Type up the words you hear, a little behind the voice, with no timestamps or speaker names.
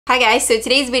Hi guys, so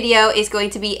today's video is going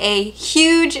to be a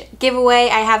huge giveaway.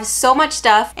 I have so much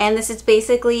stuff and this is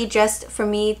basically just for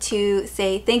me to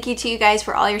say thank you to you guys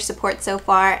for all your support so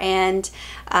far and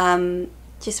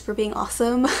just for being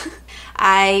awesome.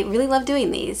 I really love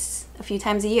doing these a few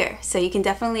times a year, so you can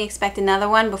definitely expect another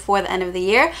one before the end of the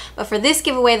year. But for this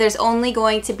giveaway, there's only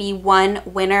going to be one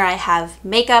winner. I have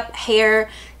makeup, hair,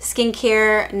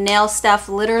 skincare, nail stuff,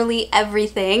 literally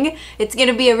everything. It's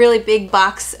gonna be a really big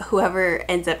box, whoever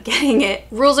ends up getting it.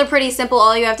 Rules are pretty simple.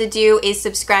 All you have to do is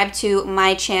subscribe to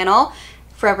my channel,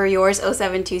 Forever Yours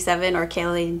 0727 or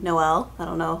Kayleigh Noelle. I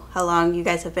don't know how long you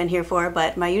guys have been here for,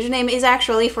 but my username is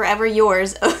actually Forever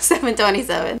Yours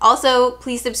 0727. Also,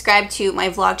 please subscribe to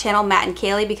my vlog channel, Matt and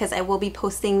Kayleigh, because I will be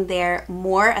posting there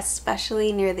more,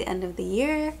 especially near the end of the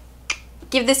year.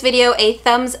 Give this video a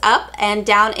thumbs up, and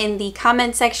down in the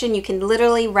comment section you can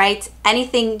literally write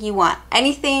anything you want.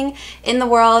 Anything in the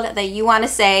world that you want to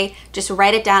say, just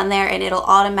write it down there and it'll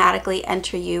automatically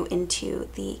enter you into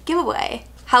the giveaway.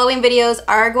 Halloween videos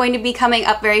are going to be coming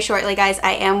up very shortly, guys.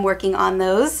 I am working on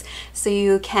those, so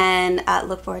you can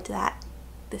look forward to that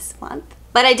this month.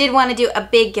 But I did want to do a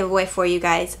big giveaway for you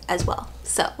guys as well.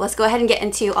 So let's go ahead and get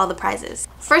into all the prizes.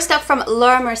 First up, from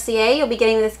Mercier, you'll be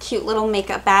getting this cute little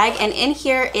makeup bag, and in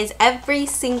here is every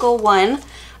single one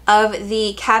of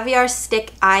the Caviar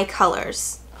Stick Eye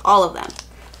colors. All of them.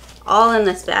 All in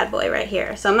this bad boy right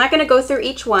here. So I'm not going to go through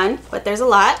each one, but there's a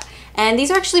lot. And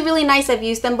these are actually really nice. I've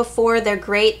used them before. They're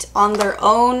great on their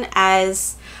own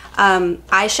as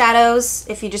eyeshadows.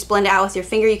 If you just blend it out with your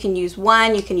finger, you can use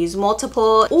one, you can use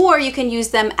multiple, or you can use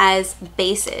them as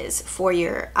bases for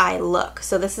your eye look.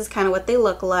 So this is kind of what they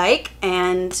look like,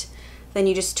 and then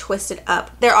you just twist it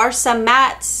up. There are some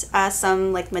mattes,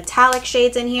 some like metallic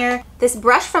shades in here. This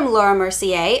brush from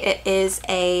Mercier, it is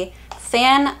a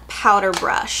fan powder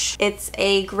brush. It's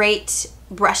a great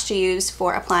brush to use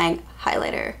for applying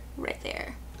highlighter right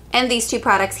there. And these two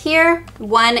products here,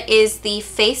 one is the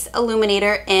Face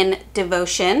Illuminator in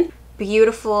Devotion.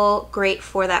 Beautiful, great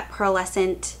for that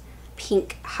pearlescent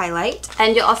pink highlight.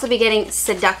 And you'll also be getting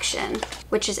Seduction,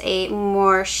 which is a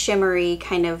more shimmery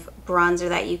kind of bronzer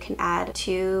that you can add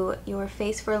to your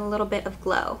face for a little bit of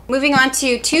glow. Moving on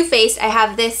to Too Faced, I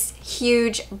have this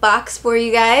huge box for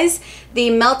you guys.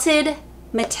 The Melted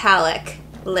Metallic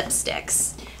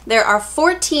lipsticks. There are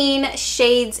 14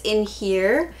 shades in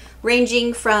here,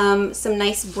 ranging from some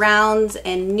nice browns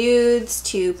and nudes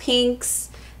to pinks.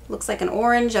 Looks like an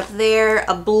orange up there,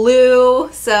 a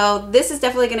blue. So this is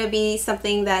definitely going to be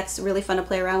something that's really fun to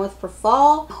play around with for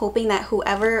fall. Hoping that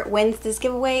whoever wins this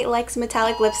giveaway likes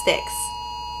metallic lipsticks.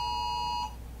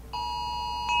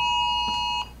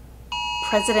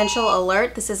 Presidential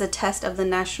alert. This is a test of the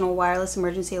National Wireless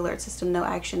Emergency Alert System. No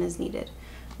action is needed.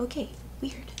 Okay,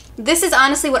 weird. This is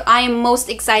honestly what I am most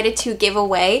excited to give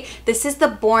away. This is the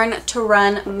Born to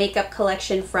Run makeup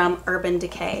collection from Urban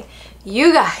Decay.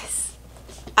 You guys,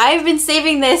 I've been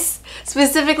saving this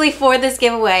specifically for this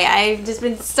giveaway. I've just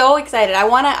been so excited. I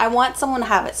want someone to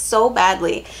have it so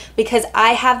badly because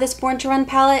I have this Born to Run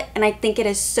palette and I think it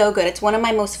is so good. It's one of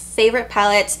my most favorite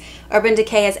palettes Urban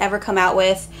Decay has ever come out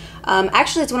with.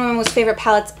 Actually, it's one of my most favorite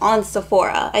palettes on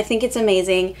Sephora. I think it's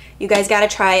amazing. You guys gotta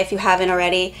try if you haven't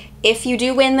already. If you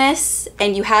do win this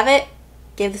and you have it,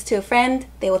 give this to a friend.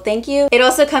 They will thank you. It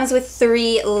also comes with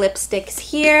 3 lipsticks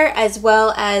here, as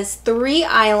well as 3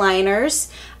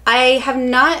 eyeliners. I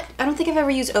don't think I've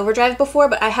ever used Overdrive before,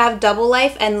 but I have Double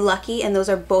Life and Lucky, and those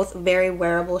are both very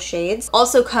wearable shades.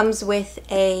 Also comes with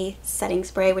a setting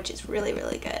spray, which is really,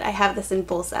 really good. I have this in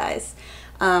full size.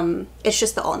 It's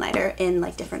just the all-nighter in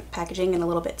like different packaging and a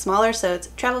little bit smaller, so it's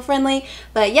travel friendly.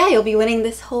 But yeah, you'll be winning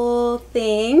this whole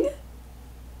thing.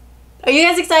 Are you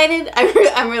guys excited?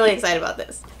 I'm really excited about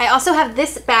this. I also have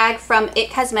this bag from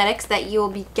IT Cosmetics that you will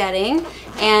be getting,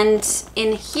 and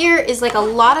in here is like a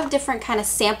lot of different kind of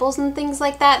samples and things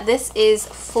like that. This is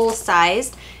full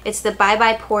sized. It's the Bye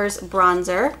Bye Pores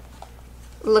bronzer.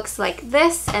 Looks like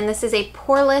this, and this is a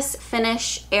poreless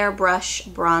finish airbrush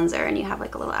bronzer, and you have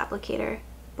like a little applicator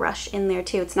brush in there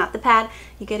too. It's not the pad,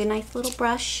 you get a nice little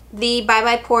brush. The Bye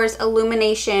Bye Pores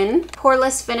Illumination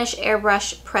Poreless Finish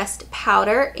Airbrush Pressed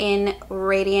Powder in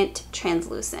Radiant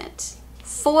Translucent.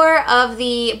 4 of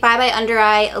the Bye Bye Under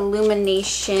Eye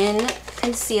Illumination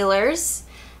concealers.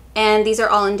 And these are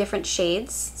all in different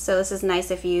shades. So this is nice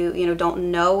if you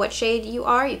don't know what shade you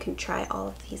are. You can try all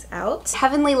of these out.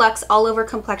 Heavenly Luxe All Over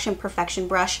Complexion Perfection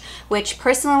Brush, which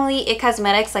personally, IT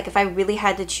Cosmetics, like if I really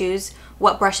had to choose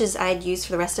what brushes I'd use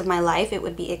for the rest of my life, it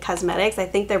would be IT Cosmetics. I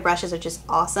think their brushes are just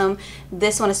awesome.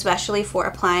 This one especially for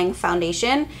applying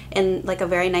foundation in like a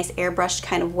very nice airbrushed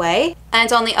kind of way.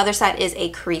 And on the other side is a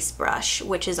crease brush,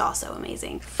 which is also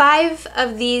amazing. 5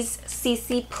 of these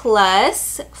CC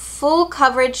Plus full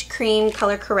coverage cream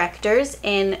color correctors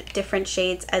in different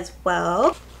shades as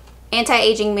well.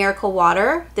 Anti-Aging Miracle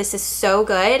Water. This is so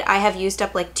good. I have used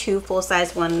up like 2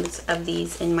 full-size ones of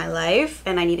these in my life,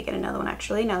 and I need to get another one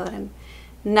actually now that I'm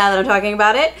talking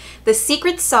about it. The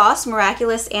Secret Sauce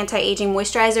Miraculous Anti-Aging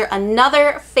Moisturizer,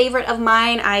 another favorite of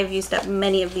mine. I've used up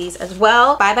many of these as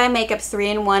well. Bye Bye Makeup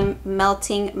 3-in-1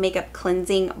 Melting Makeup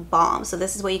Cleansing Balm. So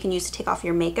this is what you can use to take off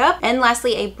your makeup. And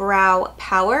lastly, a Brow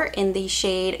Power in the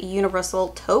shade Universal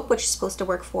Taupe, which is supposed to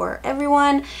work for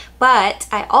everyone. But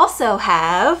I also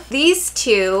have these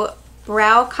 2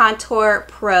 Brow Contour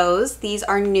Pros. These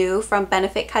are new from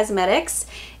Benefit Cosmetics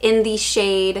in the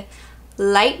shade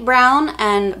Light Brown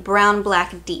and Brown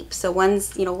Black Deep. So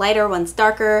one's lighter, one's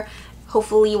darker.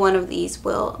 Hopefully one of these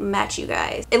will match you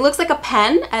guys. It looks like a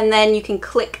pen, and then you can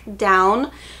click down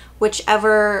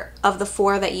whichever of the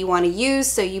 4 that you want to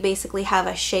use. So you basically have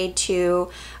a shade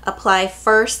to apply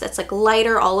first that's like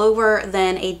lighter all over,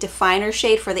 then a definer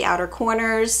shade for the outer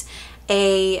corners,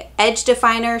 a edge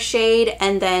definer shade,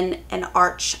 and then an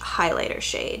arch highlighter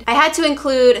shade. I had to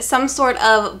include some sort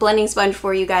of blending sponge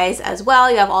for you guys as well.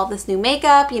 You have all this new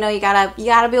makeup, you gotta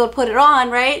be able to put it on,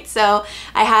 right? So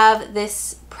I have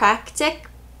this Practic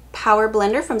Power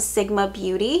Blender from Sigma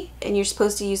Beauty, and you're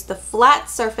supposed to use the flat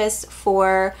surface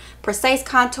for precise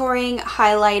contouring,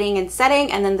 highlighting, and setting,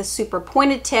 and then the super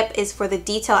pointed tip is for the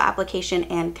detail application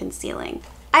and concealing.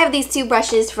 I have these 2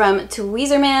 brushes from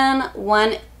Tweezerman.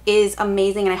 One is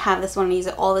amazing, and I have this one and I use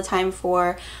it all the time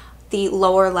for the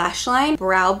lower lash line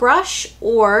brow brush,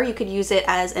 or you could use it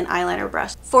as an eyeliner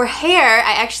brush. For hair,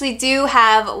 I actually do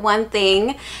have one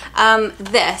thing.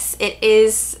 It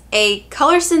is a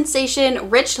Color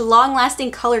Sensation Rich Long Lasting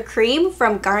Color Cream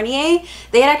from Garnier.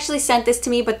 They had actually sent this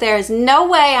to me, but there is no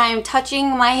way I am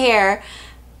touching my hair.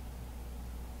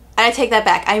 I take that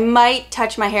back. I might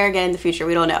touch my hair again in the future,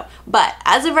 we don't know. But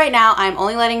as of right now, I'm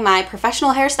only letting my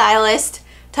professional hairstylist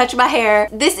touch my hair.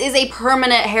 This is a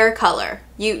permanent hair color.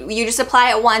 You just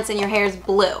apply it once and your hair is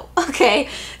blue, okay?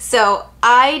 So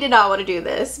I did not want to do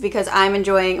this because I'm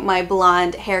enjoying my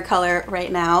blonde hair color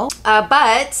right now.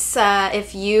 But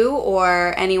if you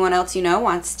or anyone else you know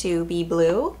wants to be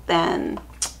blue, then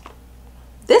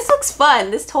this looks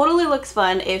fun. This totally looks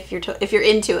fun if you're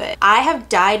into it. I have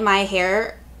dyed my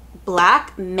hair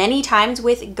black many times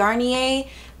with Garnier.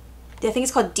 I think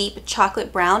it's called Deep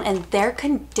Chocolate Brown, and their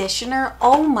conditioner,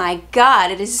 oh my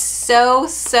god, it is so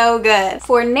good.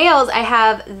 For nails, I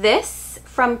have this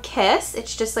from Kiss.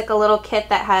 It's just like a little kit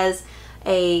that has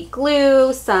a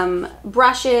glue, some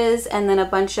brushes, and then a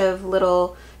bunch of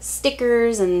little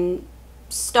stickers and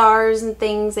stars and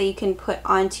things that you can put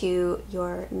onto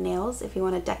your nails if you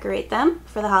want to decorate them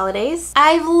for the holidays. I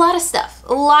have a lot of stuff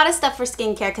for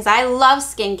skincare because I love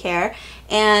skincare,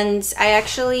 and I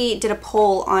actually did a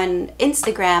poll on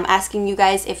Instagram asking you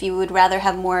guys if you would rather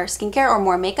have more skincare or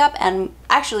more makeup, and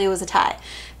actually it was a tie.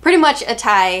 Pretty much a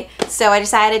tie, so I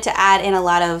decided to add in a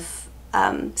lot of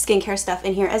skincare stuff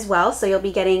in here as well. So you'll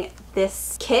be getting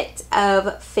this kit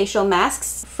of facial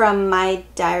masks from My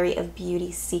Diary of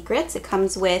Beauty Secrets. It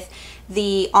comes with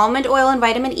the almond oil and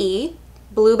vitamin E,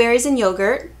 blueberries and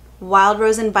yogurt, wild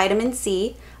rose and vitamin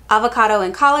C, avocado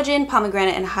and collagen,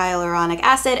 pomegranate and hyaluronic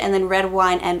acid, and then red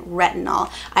wine and retinol.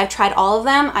 I've tried all of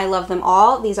them. I love them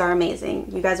all. These are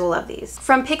amazing. You guys will love these.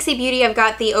 From Pixie Beauty, I've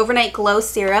got the Overnight Glow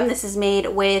Serum. This is made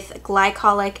with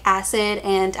glycolic acid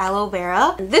and aloe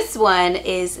vera. This one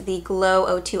is the Glow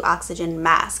O2 Oxygen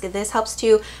Mask. This helps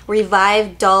to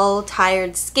revive dull,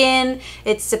 tired skin.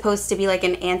 It's supposed to be like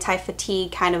an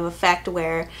anti-fatigue kind of effect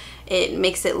where it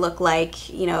makes it look like,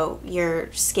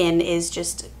 your skin is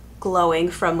just glowing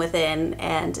from within,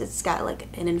 and it's got like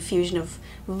an infusion of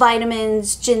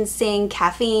vitamins, ginseng,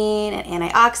 caffeine, and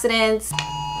antioxidants.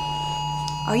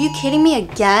 Are you kidding me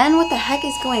again? What the heck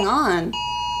is going on?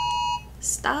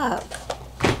 Stop.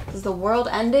 Is the world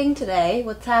ending today?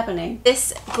 What's happening?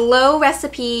 This Glow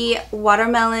Recipe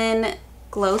Watermelon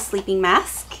Glow Sleeping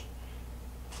Mask.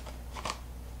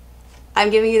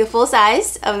 I'm giving you the full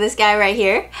size of this guy right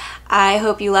here. I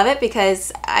hope you love it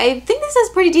because I think this has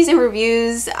pretty decent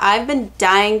reviews. I've been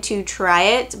dying to try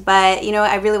it, but you know,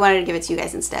 I really wanted to give it to you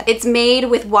guys instead. It's made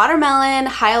with watermelon,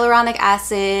 hyaluronic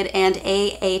acid, and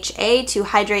AHA to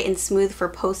hydrate and smooth for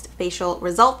post-facial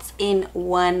results in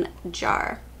one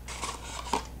jar.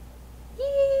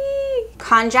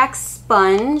 Konjac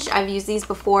sponge. I've used these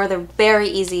before. They're very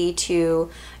easy to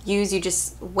use. You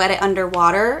just wet it under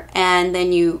water and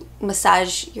then you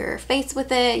massage your face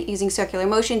with it using circular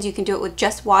motions. You can do it with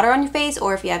just water on your face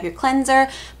or if you have your cleanser.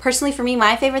 Personally, for me,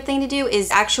 my favorite thing to do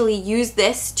is actually use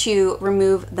this to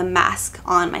remove the mask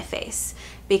on my face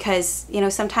because, you know,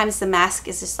 sometimes the mask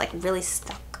is just like really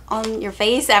stuck on your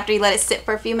face after you let it sit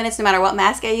for a few minutes, no matter what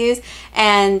mask I use,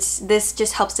 and this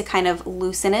just helps to kind of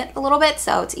loosen it a little bit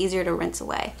so it's easier to rinse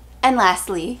away. And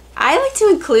lastly, I like to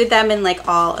include them in like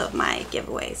all of my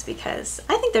giveaways because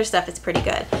I think their stuff is pretty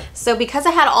good. So because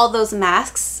I had all those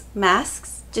masks,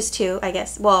 just 2, I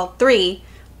guess, well 3,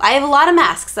 I have a lot of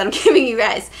masks that I'm giving you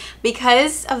guys.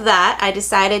 Because of that, I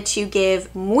decided to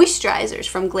give moisturizers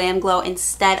from GlamGlow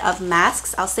instead of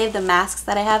masks. I'll save the masks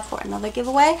that I have for another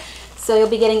giveaway. So you'll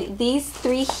be getting these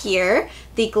 3 here.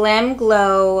 The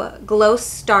GlamGlow Glow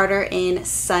Starter in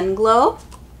Sun Glow,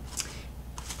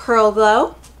 Pearl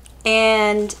Glow,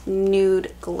 and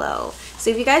Nude Glow. So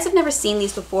if you guys have never seen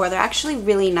these before, they're actually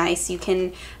really nice. You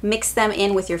can mix them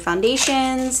in with your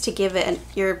foundations to give it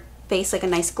your face like a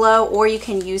nice glow, or you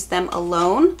can use them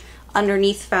alone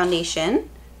underneath foundation.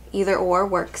 Either or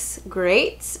works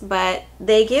great, but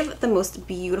they give the most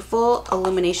beautiful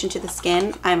illumination to the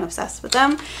skin. I'm obsessed with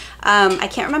them. I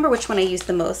can't remember which one I use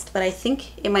the most, but I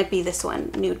think it might be this one,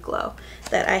 Nude Glow,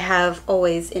 that I have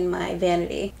always in my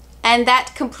vanity. And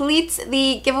that completes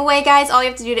the giveaway, guys. All you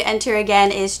have to do to enter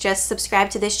again is just subscribe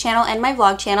to this channel and my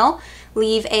vlog channel.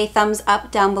 Leave a thumbs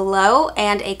up down below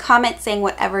and a comment saying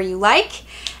whatever you like,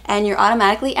 and you're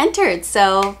automatically entered.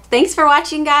 So thanks for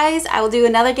watching, guys. I will do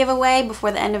another giveaway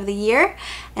before the end of the year,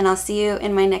 and I'll see you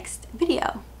in my next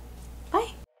video.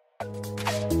 Bye.